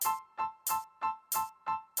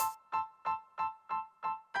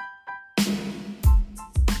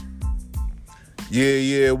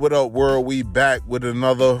Yeah, what up, world? We back with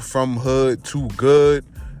another From Hood to Good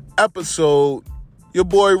episode. Your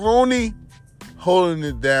boy Rooney holding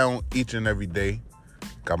it down each and every day.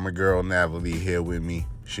 Got my girl Natalie here with me.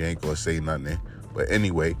 She ain't gonna say nothing. But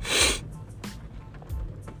anyway,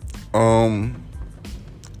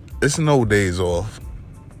 it's no days off.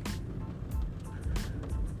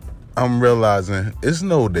 I'm realizing it's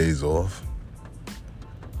no days off.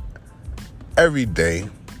 Every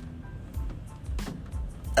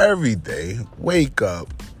day, wake up,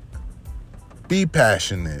 be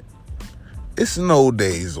passionate. It's no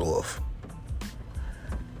days off.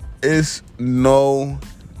 It's no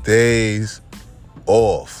days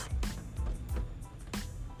off.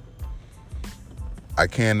 I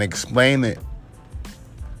can't explain it.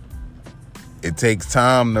 It takes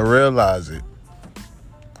time to realize it.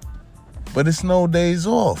 But it's no days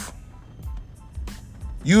off.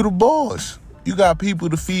 You the boss. You got people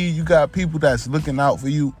to feed. You got people that's looking out for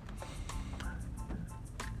you.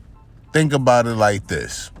 Think about it like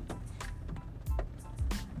this.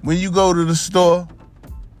 When you go to the store,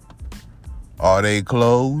 are they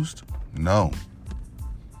closed? No.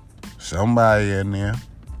 Somebody in there.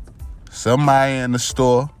 Somebody in the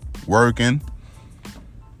store working.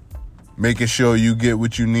 Making sure you get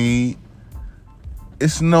what you need.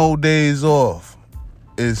 It's no days off.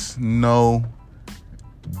 It's no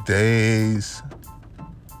days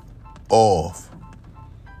off.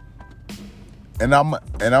 And I'm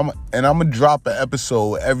gonna drop an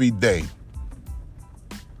episode every day.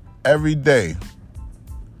 Every day.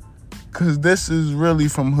 Cause this is really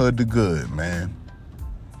From Hood to Good, man.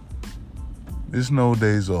 There's no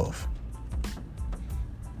days off.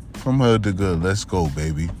 From Hood to Good. Let's go,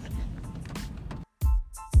 baby.